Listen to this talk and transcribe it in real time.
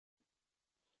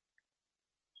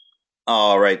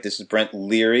All right, this is Brent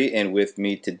Leary, and with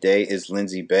me today is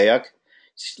Lindsay Bayuk.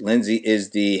 Lindsay is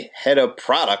the head of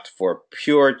product for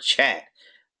Pure Chat,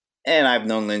 and I've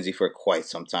known Lindsay for quite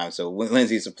some time. So,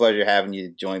 Lindsay, it's a pleasure having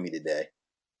you join me today.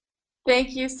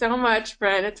 Thank you so much,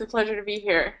 Brent. It's a pleasure to be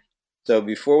here. So,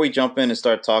 before we jump in and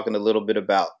start talking a little bit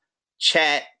about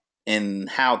chat and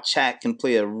how chat can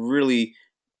play a really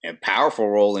powerful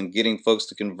role in getting folks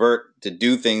to convert to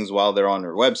do things while they're on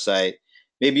their website,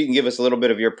 maybe you can give us a little bit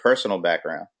of your personal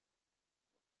background.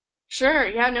 Sure,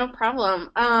 yeah, no problem.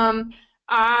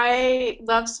 I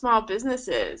love small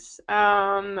businesses.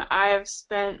 I've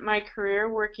spent my career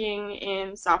working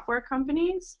in software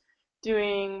companies,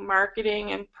 doing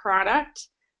marketing and product,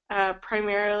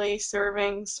 primarily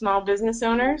serving small business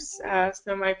owners.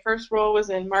 So my first role was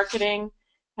in marketing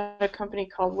at a company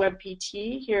called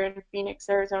WebPT here in Phoenix,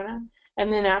 Arizona.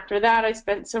 And then after that, I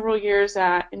spent several years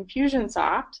at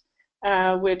Infusionsoft,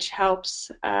 which helps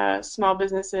small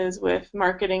businesses with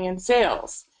marketing and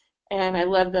sales. And I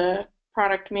led the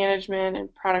product management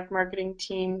and product marketing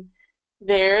team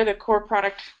there, the core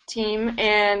product team,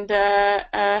 and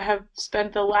have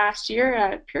spent the last year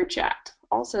at PureChat,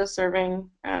 also serving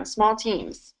small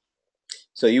teams.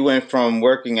 So you went from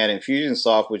working at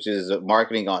Infusionsoft, which is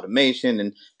marketing automation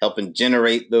and helping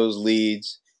generate those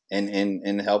leads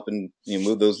and helping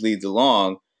move those leads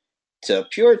along to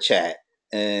Pure Chat.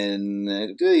 And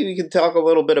we can talk a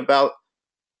little bit about,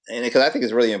 and because I think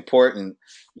it's really important,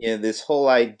 this whole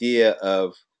idea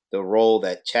of the role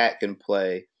that chat can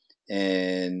play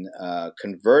in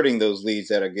converting those leads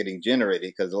that are getting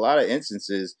generated. Because a lot of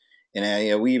instances,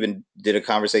 and we even did a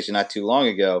conversation not too long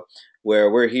ago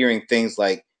where we're hearing things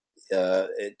like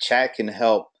chat can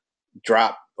help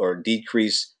drop or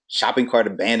decrease shopping cart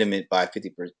abandonment by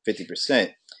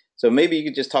 50%. So maybe you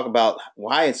could just talk about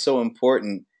why it's so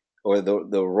important, or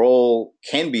the role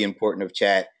can be important of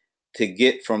chat to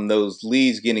get from those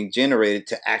leads getting generated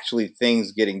to actually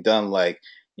things getting done, like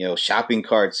shopping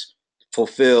carts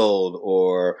fulfilled,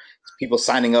 or people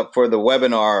signing up for the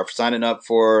webinar, signing up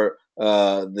for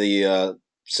the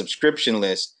subscription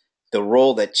list. The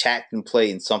role that chat can play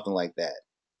in something like that.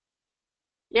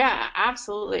 Yeah,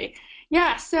 absolutely.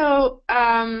 Yeah, so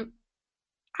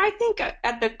I think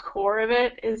at the core of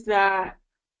it is that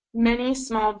many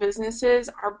small businesses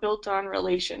are built on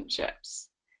relationships.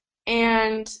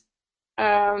 And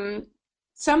um,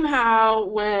 somehow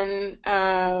when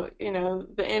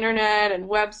the internet and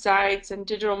websites and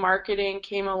digital marketing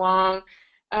came along,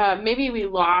 maybe we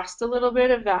lost a little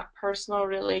bit of that personal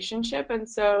relationship. And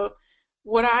so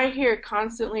what I hear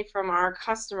constantly from our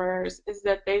customers is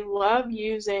that they love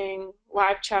using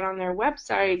live chat on their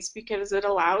websites because it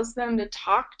allows them to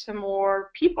talk to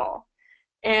more people.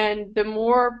 And the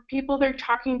more people they're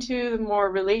talking to, the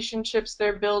more relationships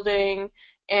they're building,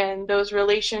 and those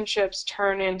relationships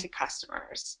turn into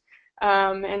customers.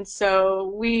 And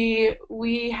so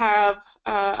we have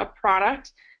a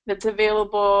product that's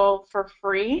available for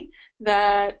free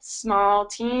that small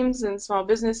teams and small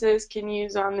businesses can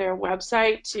use on their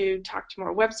website to talk to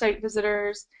more website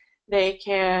visitors. They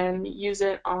can use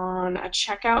it on a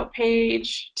checkout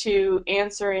page to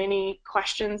answer any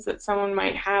questions that someone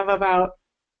might have about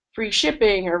free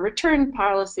shipping or return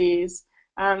policies,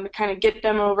 to kind of get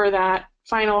them over that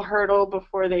final hurdle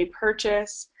before they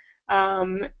purchase.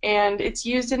 And it's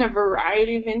used in a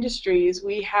variety of industries.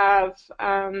 We have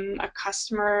a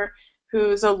customer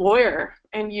who's a lawyer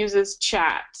and uses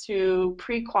chat to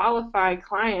pre-qualify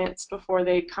clients before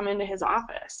they come into his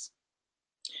office.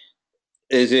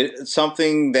 Is it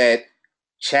something that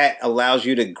chat allows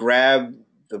you to grab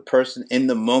the person in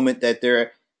the moment that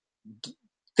they're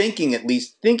thinking, at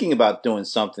least thinking about doing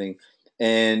something,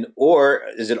 and or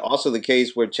is it also the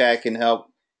case where chat can help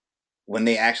when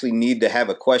they actually need to have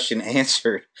a question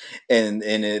answered, and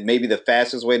it, maybe the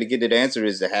fastest way to get it answered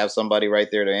is to have somebody right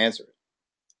there to answer it.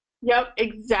 Yep,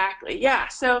 exactly. Yeah.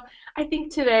 So I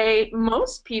think today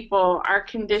most people are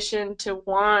conditioned to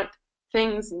want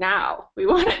things now. We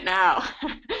want it now.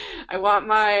 I want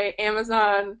my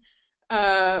Amazon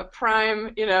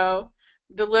Prime,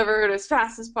 delivered as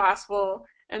fast as possible.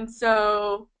 And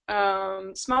so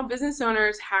small business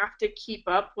owners have to keep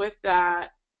up with that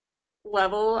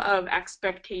level of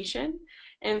expectation.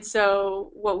 And so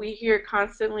what we hear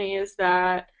constantly is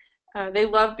that they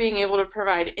love being able to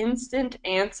provide instant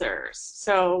answers.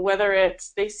 So whether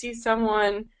it's they see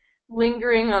someone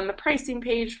lingering on the pricing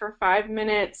page for 5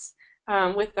 minutes,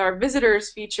 with our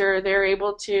visitors feature, they're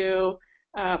able to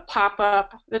pop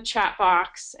up the chat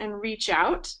box and reach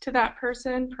out to that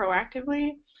person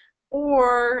proactively.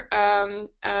 or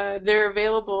they're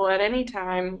available at any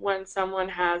time when someone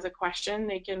has a question.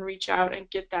 They can reach out and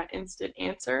get that instant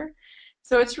answer.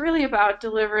 So it's really about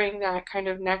delivering that kind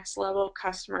of next level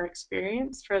customer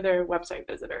experience for their website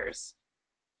visitors.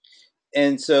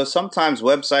 And so sometimes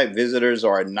website visitors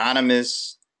are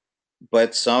anonymous,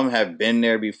 but some have been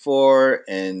there before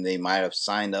and they might have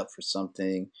signed up for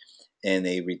something and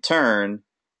they return.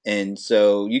 And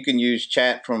so you can use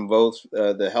chat from both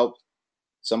to help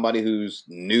somebody who's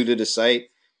new to the site,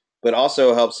 but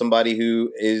also help somebody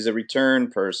who is a return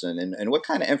person. And what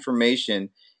kind of information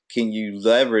can you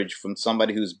leverage from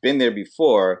somebody who's been there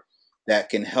before that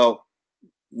can help,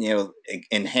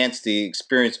 enhance the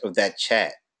experience of that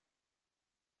chat?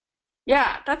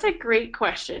 Yeah, that's a great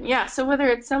question. Yeah, so whether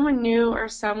it's someone new or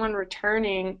someone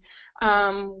returning,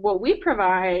 what we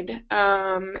provide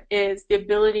is the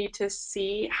ability to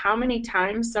see how many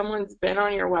times someone's been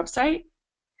on your website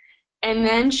and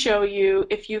then show you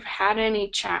if you've had any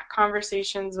chat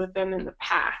conversations with them in the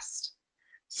past.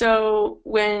 So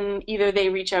when either they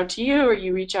reach out to you or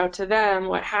you reach out to them,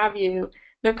 what have you,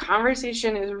 the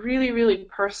conversation is really, really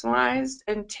personalized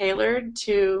and tailored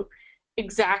to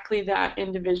exactly that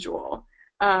individual.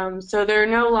 So they're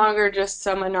no longer just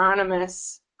some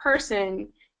anonymous person.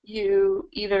 You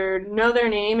either know their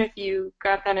name if you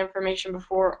got that information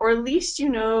before, or at least you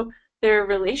know their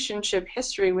relationship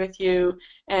history with you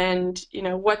and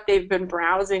what they've been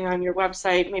browsing on your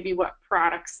website, maybe what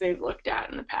products they've looked at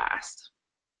in the past.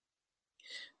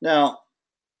 Now,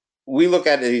 we look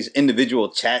at these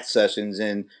individual chat sessions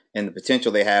and the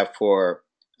potential they have for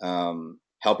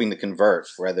helping to convert,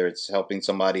 whether it's helping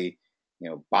somebody,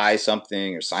 buy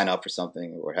something or sign up for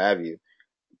something or what have you.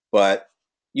 But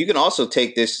you can also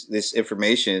take this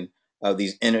information of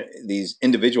these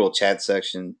individual chat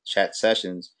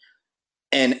sessions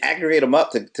and aggregate them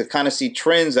up to kind of see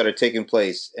trends that are taking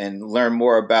place and learn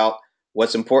more about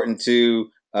what's important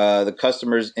to the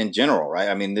customers in general, right?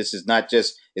 I mean, this is not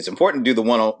just it's important to do the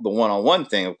one on one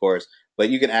thing, of course, but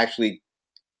you can actually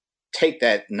take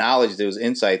that knowledge, those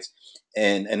insights,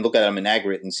 and look at them in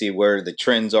aggregate and see where the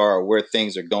trends are or where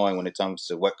things are going when it comes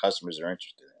to what customers are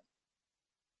interested in.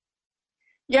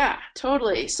 Yeah,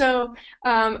 totally. So,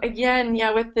 again,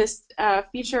 yeah, with this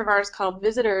feature of ours called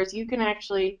Visitors, you can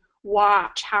actually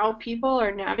watch how people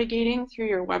are navigating through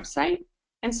your website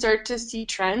and start to see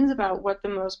trends about what the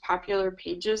most popular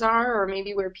pages are, or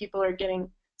maybe where people are getting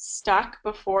stuck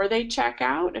before they check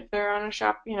out if they're on a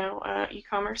shop,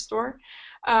 e-commerce store.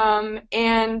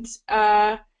 And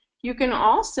you can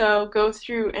also go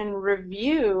through and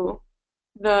review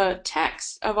the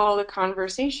text of all the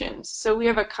conversations. So we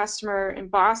have a customer in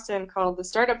Boston called the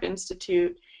Startup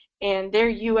Institute, and their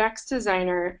UX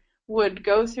designer would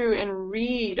go through and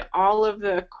read all of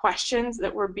the questions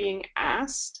that were being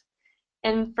asked.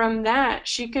 And from that,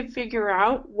 she could figure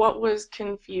out what was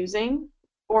confusing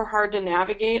or hard to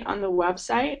navigate on the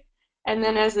website. And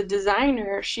then as a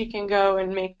designer, she can go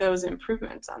and make those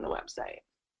improvements on the website.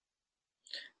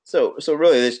 So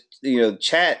really, this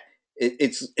chat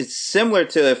it's similar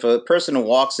to if a person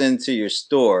walks into your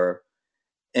store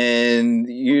and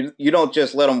you don't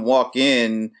just let them walk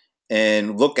in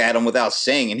and look at them without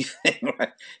saying anything. Right?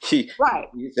 You, Right,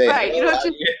 you say, right. You "Hello, don't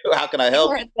just how can I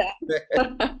help stare at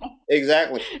you?" them.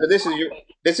 Exactly. So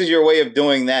this is your way of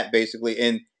doing that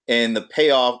basically, and the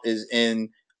payoff is in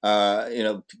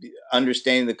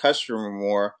understanding the customer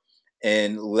more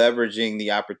and leveraging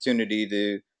the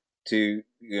opportunity to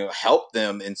help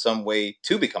them in some way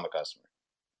to become a customer.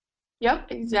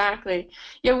 Yep, exactly.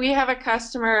 Yeah, we have a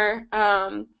customer,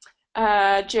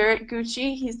 Jarrett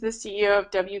Gucci. He's the CEO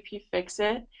of WP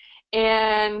Fixit,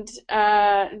 and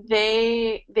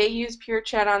they use Pure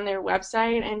Chat on their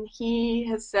website, and he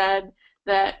has said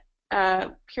that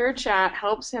Pure Chat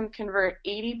helps him convert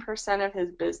 80% of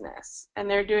his business, and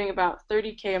they're doing about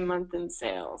 30K a month in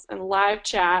sales. And live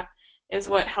chat is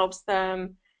what helps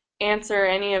them answer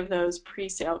any of those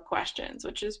pre-sale questions,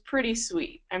 which is pretty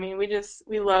sweet. I mean,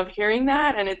 we love hearing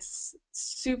that and it's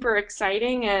super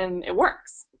exciting and it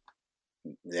works.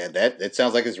 Yeah, that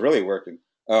sounds like it's really working.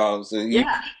 So you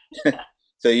Yeah.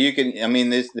 so you can. I mean,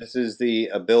 this is the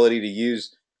ability to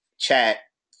use chat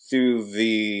through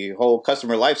the whole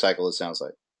customer life cycle. It sounds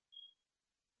like.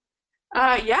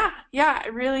 Yeah,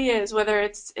 it really is. Whether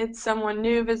it's someone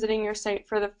new visiting your site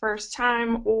for the first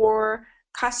time or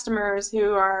customers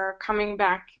who are coming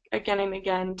back again and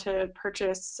again to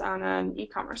purchase on an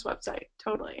e-commerce website.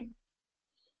 Totally.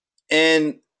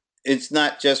 And it's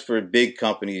not just for big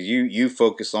companies. You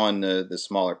focus on the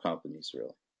smaller companies,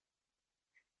 really.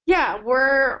 Yeah,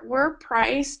 we're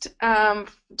priced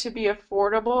to be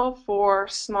affordable for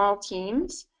small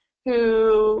teams.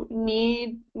 who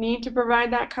need to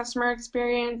provide that customer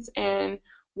experience and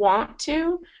want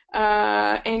to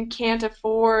and can't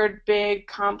afford big,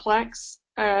 complex,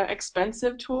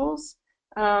 expensive tools.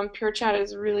 Pure Chat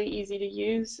is really easy to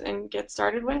use and get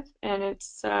started with, and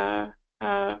it's uh,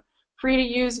 free to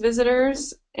use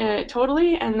visitors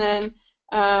totally. And then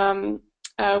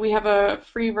we have a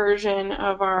free version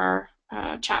of our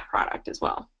chat product as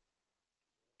well.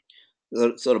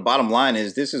 So the bottom line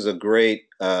is, this is a great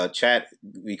chat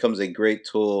becomes a great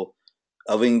tool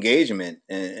of engagement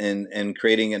and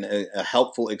creating a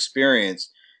helpful experience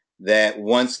that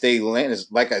once they land, is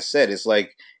like I said, it's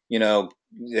like, you know,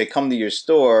 they come to your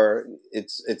store.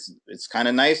 It's kind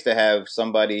of nice to have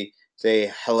somebody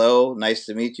say, hello, nice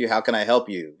to meet you, how can I help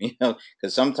you? You know,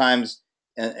 because sometimes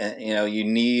you know, you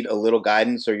need a little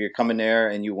guidance, or you're coming there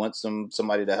and you want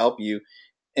somebody to help you,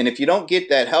 and if you don't get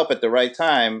that help at the right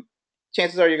time,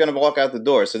 chances are you're going to walk out the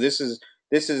door. So this is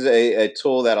a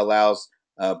tool that allows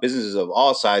businesses of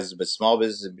all sizes, but small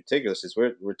businesses in particular, since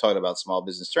we're talking about small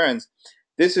business trends,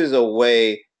 this is a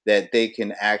way that they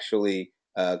can actually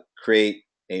create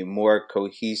a more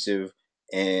cohesive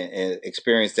and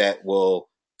experience that will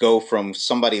go from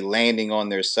somebody landing on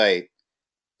their site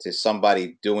to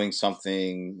somebody doing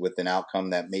something with an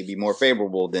outcome that may be more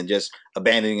favorable than just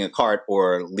abandoning a cart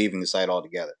or leaving the site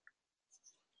altogether.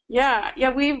 Yeah,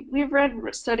 yeah, we've read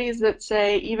studies that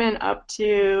say even up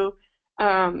to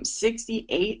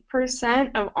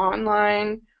 68% of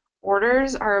online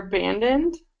orders are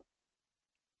abandoned,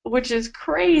 which is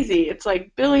crazy. It's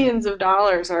like billions of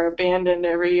dollars are abandoned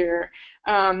every year,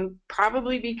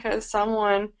 probably because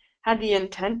someone had the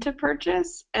intent to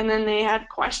purchase and then they had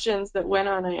questions that went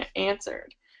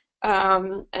unanswered.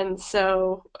 And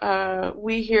so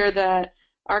we hear that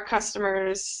our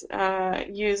customers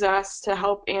use us to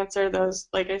help answer those,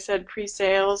 like I said,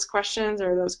 pre-sales questions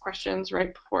or those questions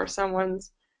right before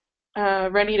someone's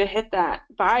ready to hit that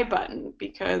buy button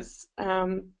because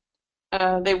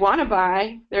they want to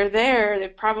buy, they're there,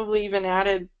 they've probably even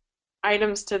added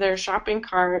items to their shopping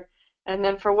cart, and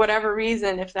then for whatever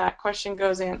reason, if that question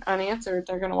goes unanswered,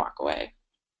 they're going to walk away.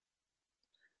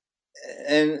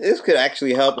 And this could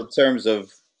actually help in terms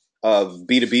of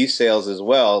B2B sales as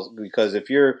well, because if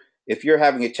you're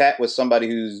having a chat with somebody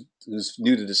who's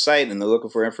new to the site and they're looking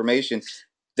for information,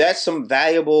 that's some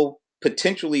valuable,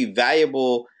 potentially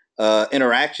valuable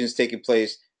interactions taking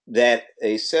place that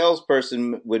a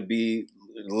salesperson would be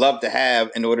love to have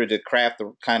in order to craft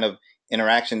the kind of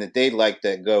interaction that they'd like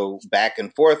to go back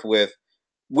and forth with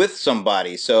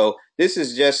somebody. So this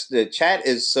is just, the chat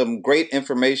is some great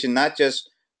information, not just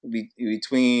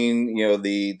between, you know,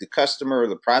 the customer or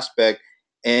the prospect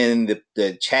and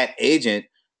the chat agent,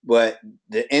 but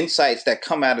the insights that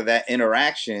come out of that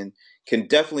interaction can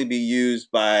definitely be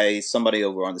used by somebody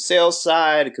over on the sales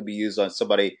side. It could be used on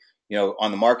somebody, you know,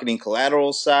 on the marketing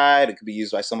collateral side. It could be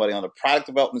used by somebody on the product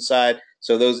development side.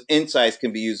 So those insights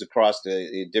can be used across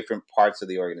the different parts of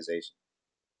the organization.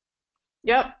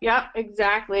 Yep, yep,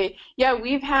 exactly. Yeah,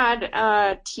 we've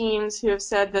had teams who have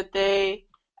said that they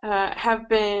have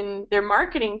been, their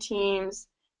marketing teams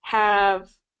have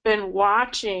been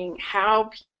watching how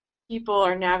people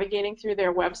are navigating through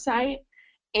their website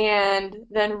and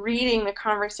then reading the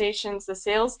conversations the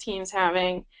sales team's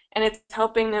having, and it's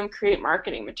helping them create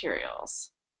marketing materials,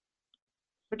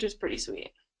 which is pretty sweet.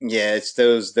 Yeah, it's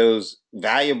those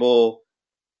valuable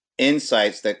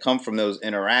insights that come from those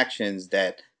interactions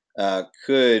that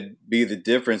could be the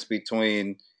difference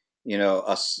between, you know,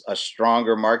 a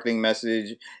stronger marketing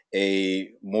message, a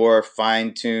more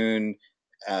fine-tuned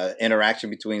interaction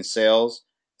between sales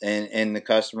and the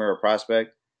customer or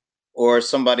prospect, or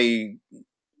somebody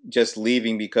just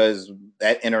leaving because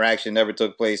that interaction never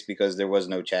took place because there was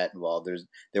no chat involved.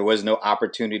 There was no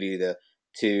opportunity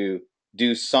to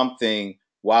do something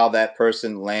while that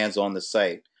person lands on the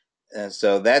site.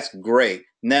 So that's great.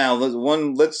 Now,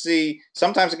 let's see.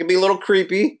 Sometimes it can be a little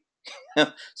creepy.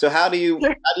 So how do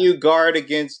you guard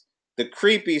against the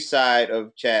creepy side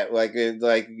of chat? Like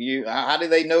you, how do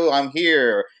they know I'm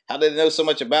here? How do they know so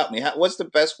much about me? What's the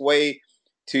best way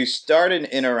to start an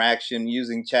interaction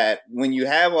using chat when you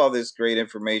have all this great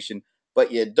information,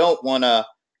 but you don't want to,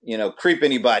 you know, creep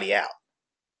anybody out?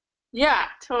 Yeah,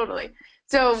 totally.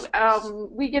 So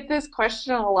we get this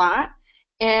question a lot,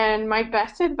 and my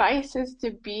best advice is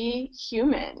to be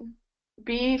human,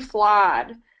 be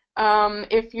flawed.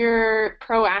 If you're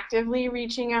proactively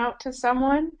reaching out to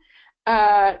someone,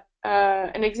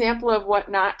 an example of what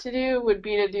not to do would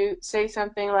be to say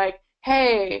something like,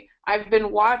 "Hey, I've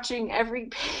been watching every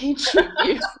page of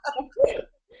you."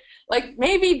 Like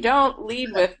maybe don't lead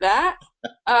with that.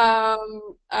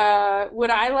 What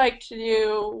I like to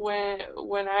do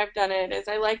when I've done it is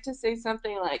I like to say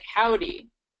something like howdy,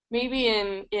 maybe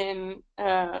in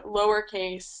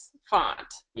lowercase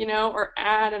font, or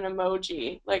add an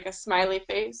emoji like a smiley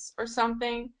face or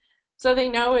something, so they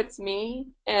know it's me.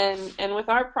 And with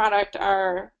our product,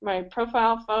 our my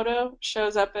profile photo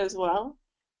shows up as well,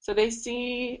 so they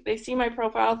see my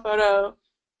profile photo.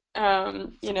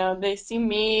 They see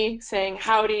me saying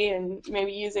howdy and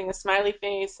maybe using a smiley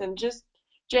face and just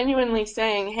genuinely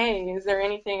saying, "Hey, is there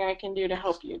anything I can do to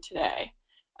help you today?"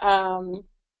 Um,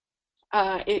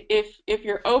 if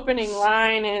your opening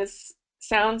line is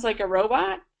sounds like a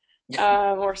robot,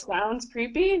 or sounds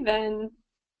creepy, then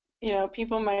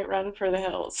people might run for the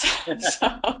hills.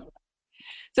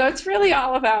 So it's really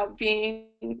all about being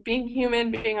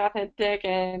human, being authentic,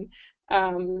 and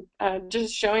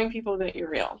just showing people that you're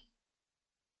real.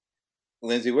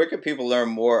 Lindsay, where can people learn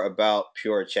more about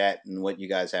Pure Chat and what you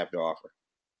guys have to offer?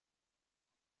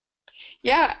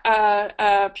 Yeah,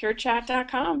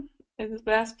 purechat.com is the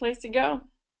best place to go.